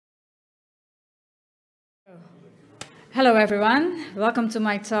Hello everyone, welcome to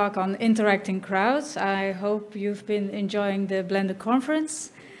my talk on interacting crowds. I hope you've been enjoying the Blended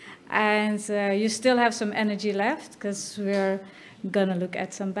conference and you still have some energy left because we're gonna look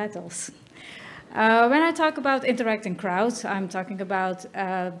at some battles. When I talk about interacting crowds, I'm talking about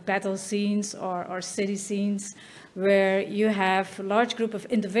battle scenes or city scenes where you have a large group of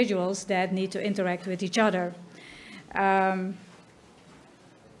individuals that need to interact with each other.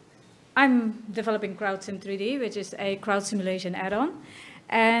 I'm developing Crowds in 3D, which is a crowd simulation add-on.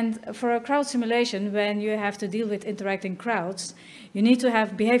 And for a crowd simulation, when you have to deal with interacting crowds, you need to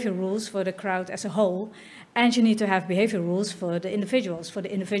have behavior rules for the crowd as a whole, and you need to have behavior rules for the individuals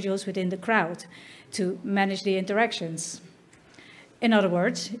within the crowd to manage the interactions. In other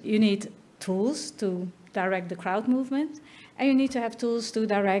words, you need tools to direct the crowd movement, and you need to have tools to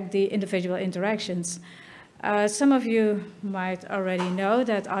direct the individual interactions. Some of you might already know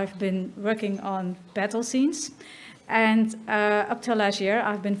that I've been working on battle scenes, and up till last year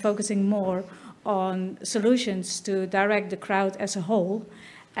I've been focusing more on solutions to direct the crowd as a whole,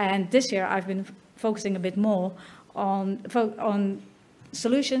 and this year I've been focusing a bit more on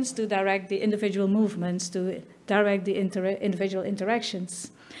solutions to direct the individual movements, to direct the individual interactions.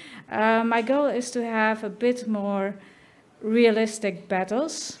 My goal is to have a bit more realistic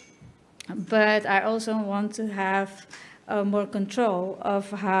battles, but I also want to have more control of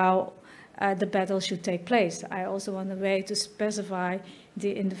how the battle should take place. I also want a way to specify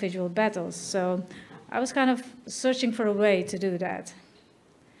the individual battles. So I was kind of searching for a way to do that.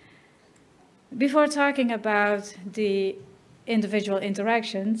 Before talking about the individual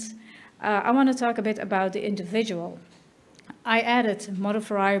interactions, I want to talk a bit about the individual. I added model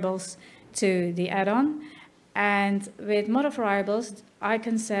variables to the add-on, and with model variables, I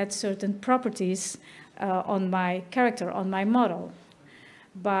can set certain properties on my character, on my model.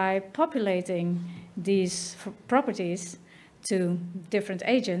 By populating these properties to different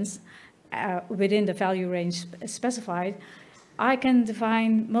agents within the value range specified, I can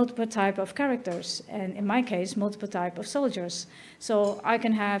define multiple type of characters, and in my case, multiple type of soldiers. So I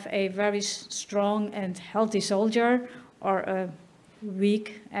can have a very strong and healthy soldier, or a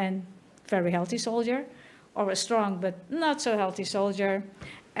weak and very healthy soldier, or a strong but not so healthy soldier,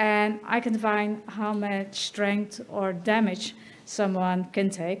 and I can define how much strength or damage someone can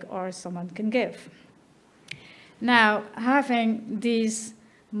take or someone can give. Now, having these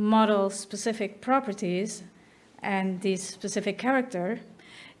model-specific properties and this specific character,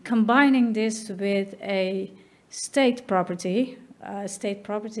 combining this with a state property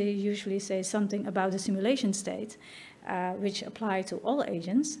usually says something about the simulation state, which apply to all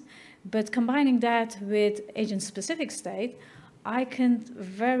agents. But combining that with agent-specific state, I can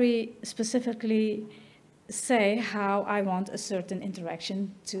very specifically say how I want a certain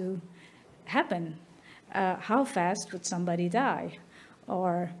interaction to happen. How fast would somebody die?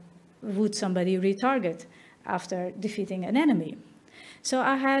 Or would somebody retarget after defeating an enemy? So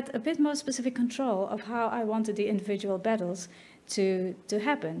I had a bit more specific control of how I wanted the individual battles to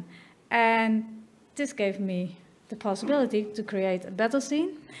happen. And this gave me the possibility to create a battle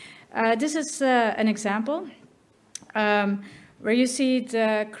scene. This is an example where you see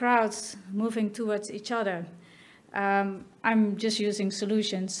the crowds moving towards each other. I'm just using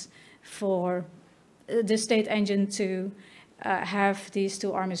solutions for the state engine to have these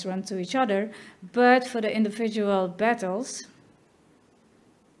two armies run to each other, but for the individual battles,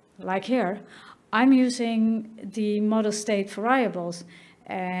 like here, I'm using the model state variables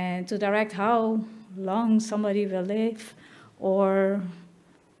and to direct how long somebody will live, or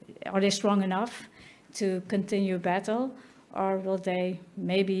are they strong enough to continue battle, or will they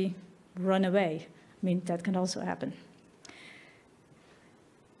maybe run away? I mean, that can also happen.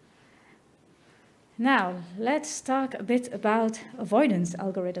 Now, let's talk a bit about avoidance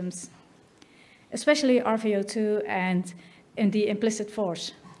algorithms, especially RVO2 and in the implicit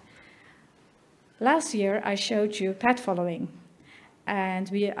force. Last year, I showed you path following. And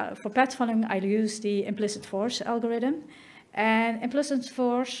for path following, I used the implicit force algorithm. And implicit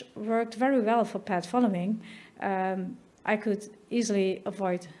force worked very well for path following. I could easily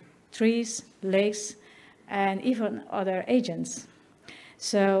avoid trees, lakes, and even other agents.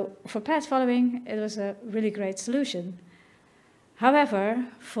 So for path following, it was a really great solution. However,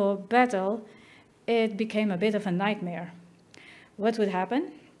 for battle, it became a bit of a nightmare. What would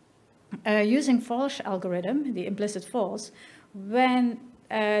happen? Using false algorithm, the implicit false, when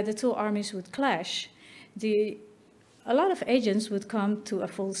the two armies would clash, a lot of agents would come to a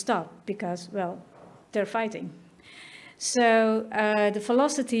full stop because, well, they're fighting. So the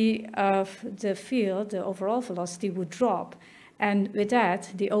velocity of the field, the overall velocity, would drop. And with that,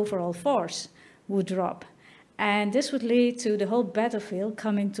 the overall force would drop. And this would lead to the whole battlefield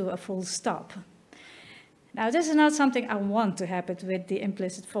coming to a full stop. Now, this is not something I want to happen with the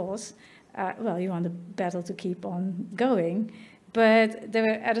implicit force. Well, you want the battle to keep on going, but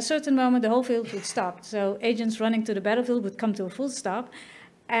at a certain moment, the whole field would stop. So agents running to the battlefield would come to a full stop,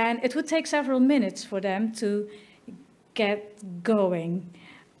 and it would take several minutes for them to get going.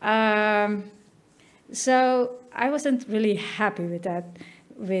 So I wasn't really happy with that,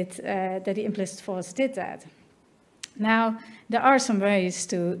 that the implicit force did that. Now, there are some ways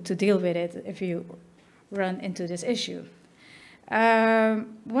to deal with it if you run into this issue.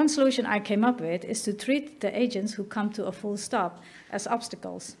 One solution I came up with is to treat the agents who come to a full stop as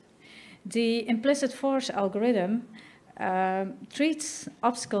obstacles. The implicit force algorithm treats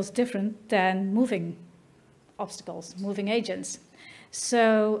obstacles different than moving obstacles, moving agents.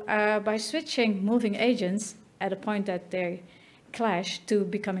 So by switching moving agents at a point that they clash to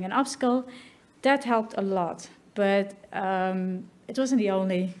becoming an obstacle, that helped a lot. But it wasn't the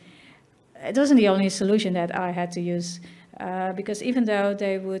only solution that I had to use, because even though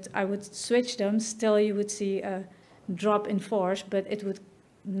I would switch them, still you would see a drop in force, but it would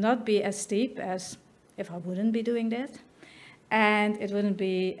not be as steep as if I wouldn't be doing that, and it wouldn't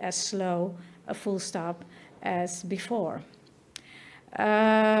be as slow a full stop as before.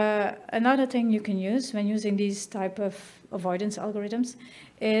 Another thing you can use when using these type of avoidance algorithms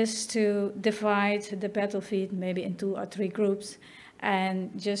is to divide the battlefield maybe in 2 or 3 groups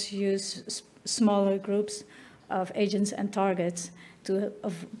and just use smaller groups of agents and targets to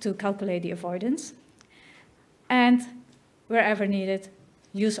calculate the avoidance. And wherever needed,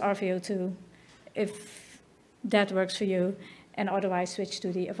 use RVO2 if that works for you, and otherwise switch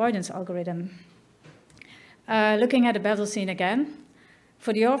to the avoidance algorithm. Looking at the battle scene again,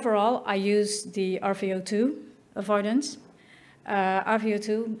 for the overall, I use the RVO2 avoidance.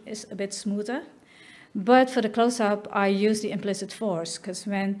 RVO2 is a bit smoother, but for the close-up, I use the implicit force, because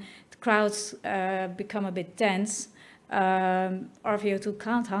when the crowds become a bit dense, RVO2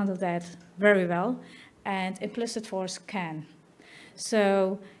 can't handle that very well, and implicit force can.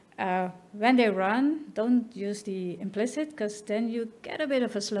 So when they run, don't use the implicit, because then you get a bit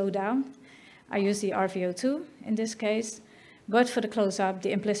of a slowdown. I use the RVO2 in this case, but for the close-up,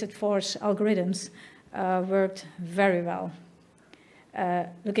 the implicit force algorithms worked very well.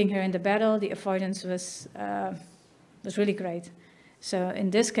 Looking here in the battle, the avoidance was really great. So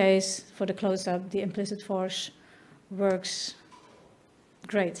in this case, for the close-up, the implicit force works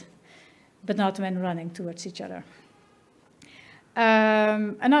great, but not when running towards each other.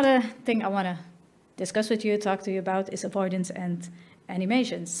 Another thing I want to discuss with you, talk to you about, is avoidance and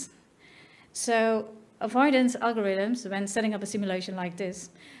animations. So avoidance algorithms, when setting up a simulation like this,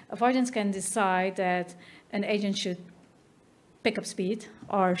 avoidance can decide that an agent should pick up speed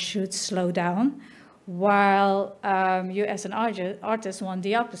or should slow down, while you as an artist want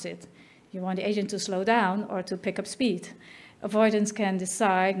the opposite. You want the agent to slow down or to pick up speed. Avoidance can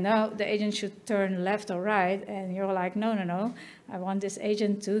decide, no, the agent should turn left or right, and you're like, no, no, no, I want this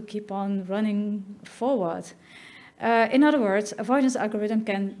agent to keep on running forward. In other words, avoidance algorithm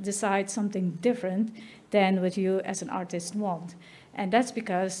can decide something different than what you as an artist want. And that's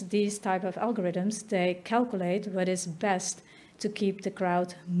because these type of algorithms, they calculate what is best to keep the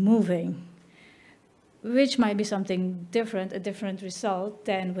crowd moving, which might be something different, a different result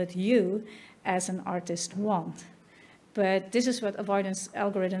than what you as an artist want. But this is what avoidance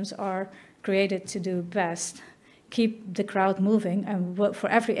algorithms are created to do best. Keep the crowd moving, and for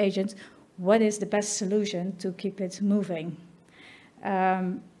every agent, what is the best solution to keep it moving?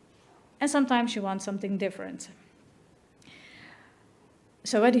 And sometimes you want something different.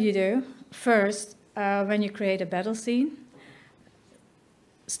 So what do? First, when you create a battle scene,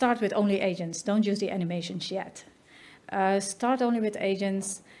 start with only agents. Don't use the animations yet. Start only with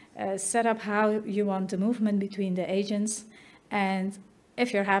agents. Set up how you want the movement between the agents, and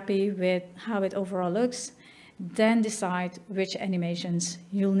if you're happy with how it overall looks, then decide which animations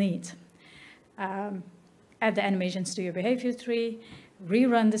you'll need. Add the animations to your behavior tree,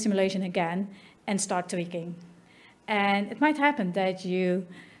 rerun the simulation again, and start tweaking. And it might happen that you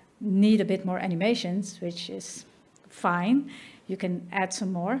need a bit more animations, which is fine. You can add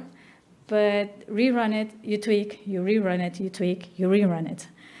some more, but rerun it, you tweak, you rerun it, you tweak, you rerun it.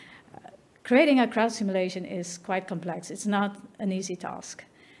 Creating a crowd simulation is quite complex. It's not an easy task.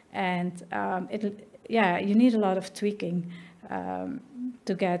 And you need a lot of tweaking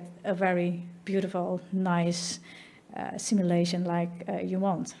to get a very beautiful, nice simulation like you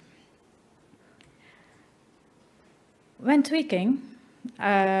want. When tweaking,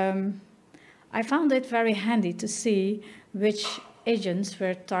 I found it very handy to see which agents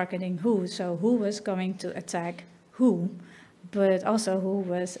were targeting who, so who was going to attack who, but also who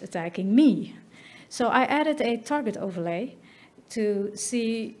was attacking me. So I added a target overlay to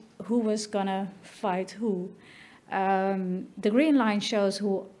see who was gonna fight who. The green line shows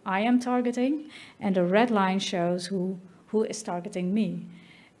who I am targeting, and the red line shows who is targeting me.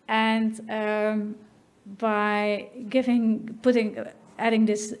 And by adding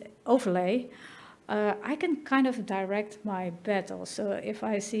this overlay, I can kind of direct my battle. So if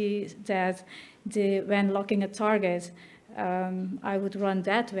I see that when locking a target, I would run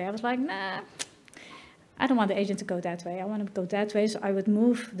that way, I was like, nah, I don't want the agent to go that way. I want to go that way, so I would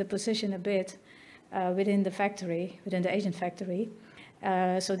move the position a bit within the factory, within the agent factory,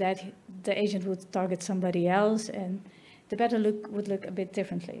 so that the agent would target somebody else, and the battle would look a bit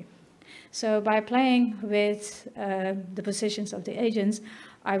differently. So by playing with the positions of the agents,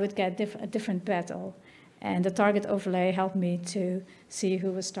 I would get a different battle. And the target overlay helped me to see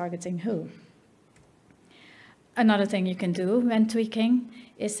who was targeting who. Another thing you can do when tweaking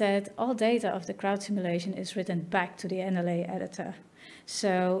is that all data of the crowd simulation is written back to the NLA editor.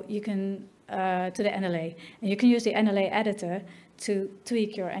 So you can, to the NLA, and you can use the NLA editor to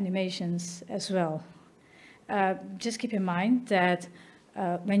tweak your animations as well. Just keep in mind that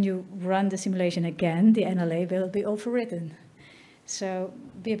when you run the simulation again, the NLA will be overwritten. So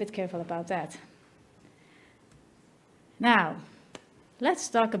be a bit careful about that. Now, let's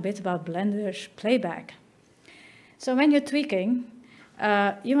talk a bit about Blender's playback. So when you're tweaking,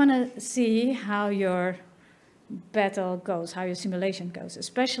 you want to see how your battle goes, how your simulation goes,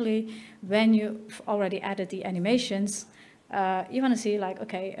 especially when you've already added the animations. You want to see, like,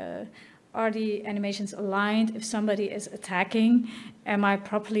 okay, are the animations aligned? If somebody is attacking, am I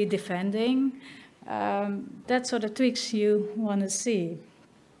properly defending? That sort of tweaks you want to see.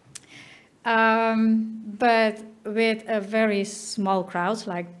 But with a very small crowd,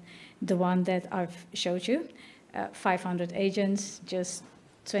 like the one that I've showed you, 500 agents, just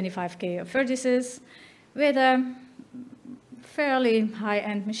 25K of vertices, with a fairly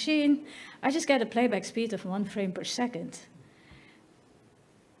high-end machine, I just get a playback speed of 1 frame per second.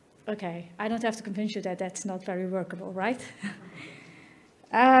 Okay, I don't have to convince you that that's not very workable, right?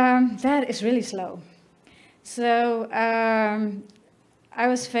 That is really slow. So I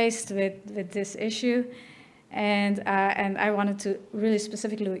was faced with this issue, and I wanted to really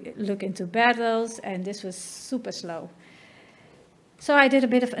specifically look into battles, and this was super slow. So I did a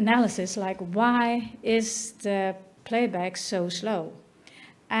bit of analysis, like, why is the playback so slow?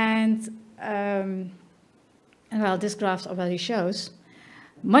 And well, this graph already shows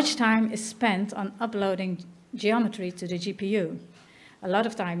much time is spent on uploading geometry to the GPU. A lot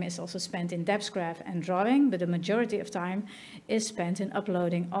of time is also spent in depth graph and drawing, but the majority of time is spent in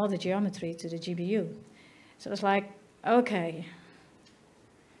uploading all the geometry to the GPU. So it's like, okay,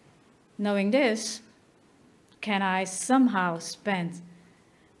 knowing this, can I somehow spend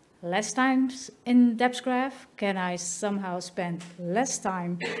less time in depth graph? Can I somehow spend less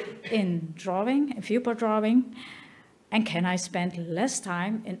time in drawing, in viewport drawing? And can I spend less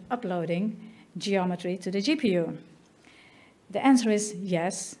time in uploading geometry to the GPU? The answer is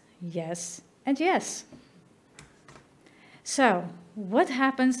yes, yes, and yes. So what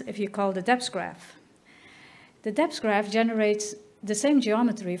happens if you call the depth graph? The depth graph generates the same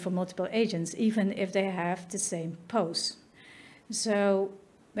geometry for multiple agents, even if they have the same pose. So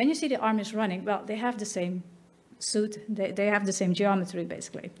when you see the arm is running, well, they have the same suit, they have the same geometry,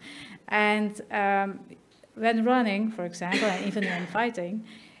 basically. And when running, for example, and even when fighting,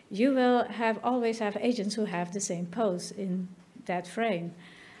 you will always have agents who have the same pose in that frame.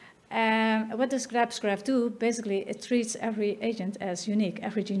 What does depth graph do? Basically, it treats every agent as unique,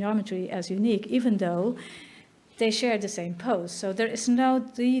 every geometry as unique, even though they share the same pose. So there is no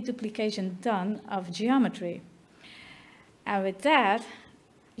deduplication done of geometry. And with that,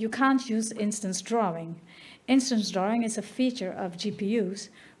 you can't use instance drawing. Instance drawing is a feature of GPUs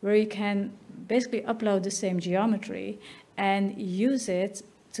where you can basically upload the same geometry and use it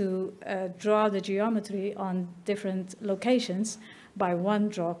to draw the geometry on different locations by one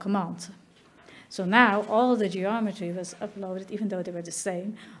draw command. So now all the geometry was uploaded, even though they were the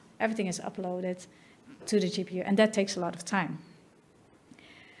same. Everything is uploaded to the GPU, and that takes a lot of time.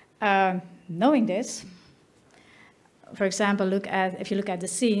 Knowing this, for example, if you look at the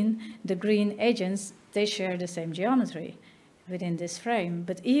scene, the green agents, they share the same geometry within this frame.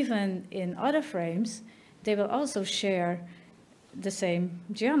 But even in other frames, they will also share the same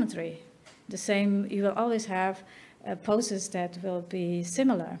geometry. You will always have poses that will be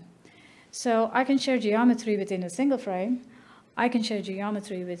similar. So I can share geometry within a single frame. I can share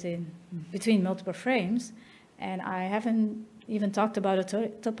geometry between multiple frames, and I haven't even talked about a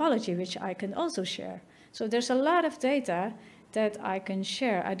topology, which I can also share. So there's a lot of data that I can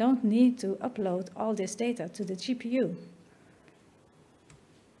share. I don't need to upload all this data to the GPU.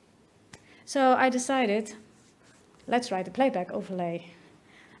 So I decided, let's write a playback overlay.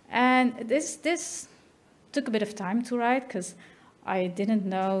 And this took a bit of time to write because I didn't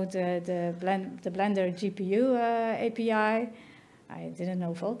know the Blender GPU API. I didn't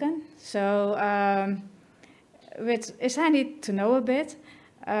know Vulkan. So it's handy to know a bit.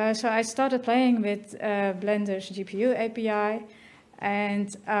 So I started playing with Blender's GPU API.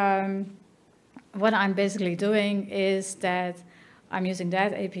 And what I'm basically doing is that I'm using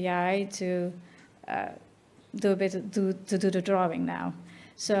that API to do the drawing now.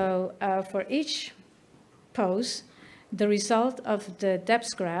 So for each pose, the result of the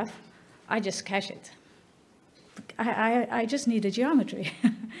depth graph, I just cache it. I just need a geometry.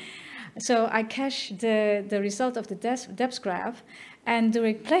 So I cache the result of the depth graph, and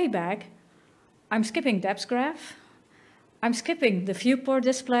during playback, I'm skipping depth graph, I'm skipping the viewport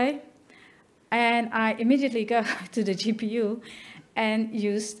display, and I immediately go to the GPU and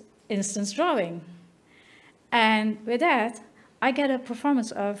use instance drawing. And with that, I get a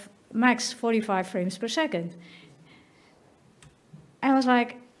performance of max 45 frames per second. I was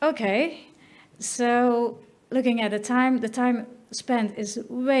like, okay, so looking at the time spent is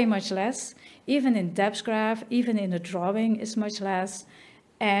way much less. Even in depth graph, even in the drawing is much less,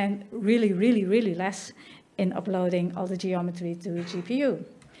 and really, really, really less in uploading all the geometry to the GPU.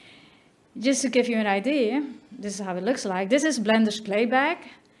 Just to give you an idea, this is how it looks like. This is Blender's playback.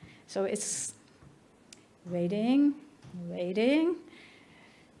 So it's waiting.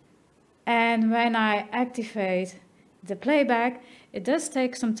 And when I activate the playback, it does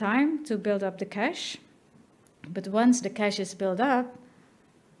take some time to build up the cache. But once the cache is built up,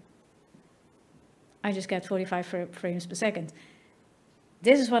 I just get 45 frames per second.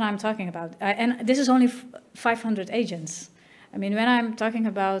 This is what I'm talking about. And this is only 500 agents. I mean, when I'm talking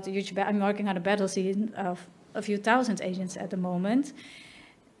about I'm working on a battle scene of a few thousand agents at the moment.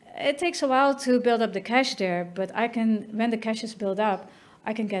 It takes a while to build up the cache there, but when the cache is built up,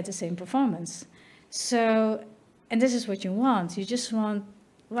 I can get the same performance. So, and this is what you want. You just want,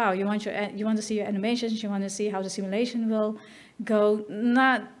 wow, you want to see your animations, you want to see how the simulation will go,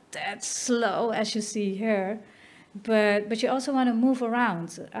 not that slow as you see here, but you also want to move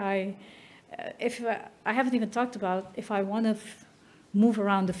around. I haven't even talked about if I want to move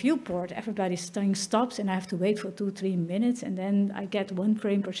around the viewport, everybody's thing stops and I have to wait for 2-3 minutes and then I get 1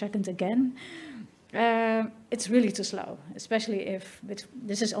 frame per second again. It's really too slow, especially if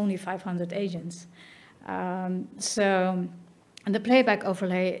this is only 500 agents. So the playback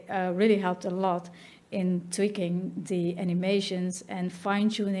overlay really helped a lot in tweaking the animations and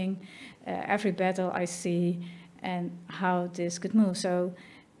fine-tuning every battle I see and how this could move. So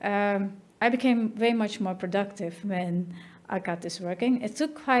I became way much more productive when I got this working. It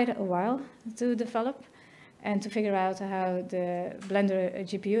took quite a while to develop and to figure out how the Blender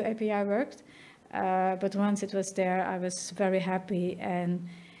GPU API worked. But once it was there, I was very happy, and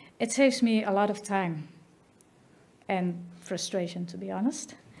it saves me a lot of time and frustration, to be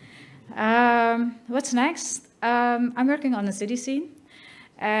honest. What's next? I'm working on a city scene,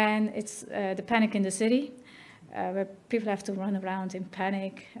 and it's the panic in the city, where people have to run around in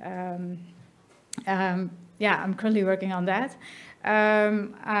panic. Yeah, I'm currently working on that.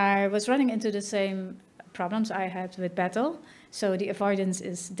 I was running into the same problems I had with Battle, so the avoidance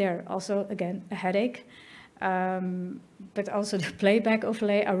is there. Also, again, a headache. But also the playback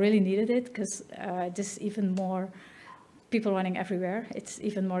overlay, I really needed it because this is even more people running everywhere. It's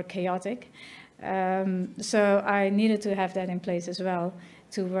even more chaotic. So I needed to have that in place as well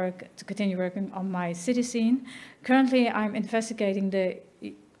to continue working on my city scene. Currently, I'm investigating the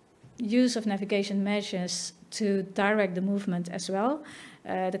use of navigation measures to direct the movement as well.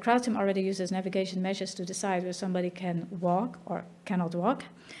 The crowd team already uses navigation measures to decide where somebody can walk or cannot walk.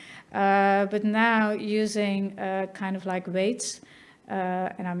 But now using kind of like weights,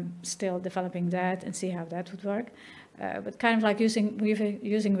 and I'm still developing that and see how that would work. But kind of like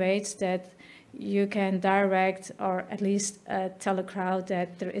using weights that you can direct or at least tell a crowd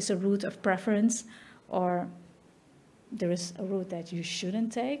that there is a route of preference or there is a route that you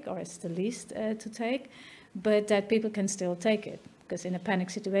shouldn't take or it's the least to take, but that people can still take it. Because in a panic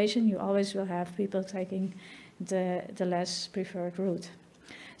situation, you always will have people taking the less preferred route.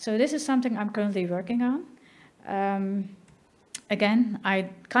 So this is something I'm currently working on. Again, I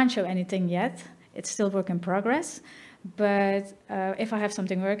can't show anything yet. It's still work in progress. But if I have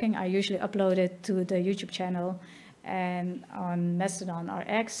something working, I usually upload it to the YouTube channel and on Mastodon or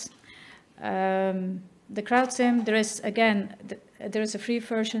X. the crowd sim, there is, again, there is a free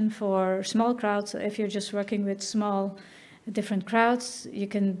version for small crowds. So if you're just working with small, different crowds, you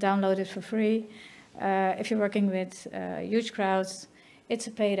can download it for free. If you're working with huge crowds, it's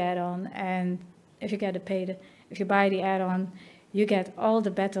a paid add-on, and if you buy the add-on, you get all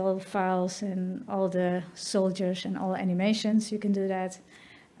the battle files and all the soldiers and all animations. You can do that.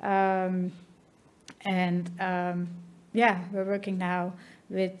 Yeah, we're working now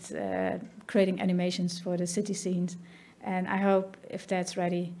with creating animations for the city scenes, and I hope if that's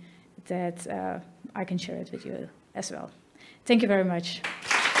ready, that I can share it with you as well. Thank you very much.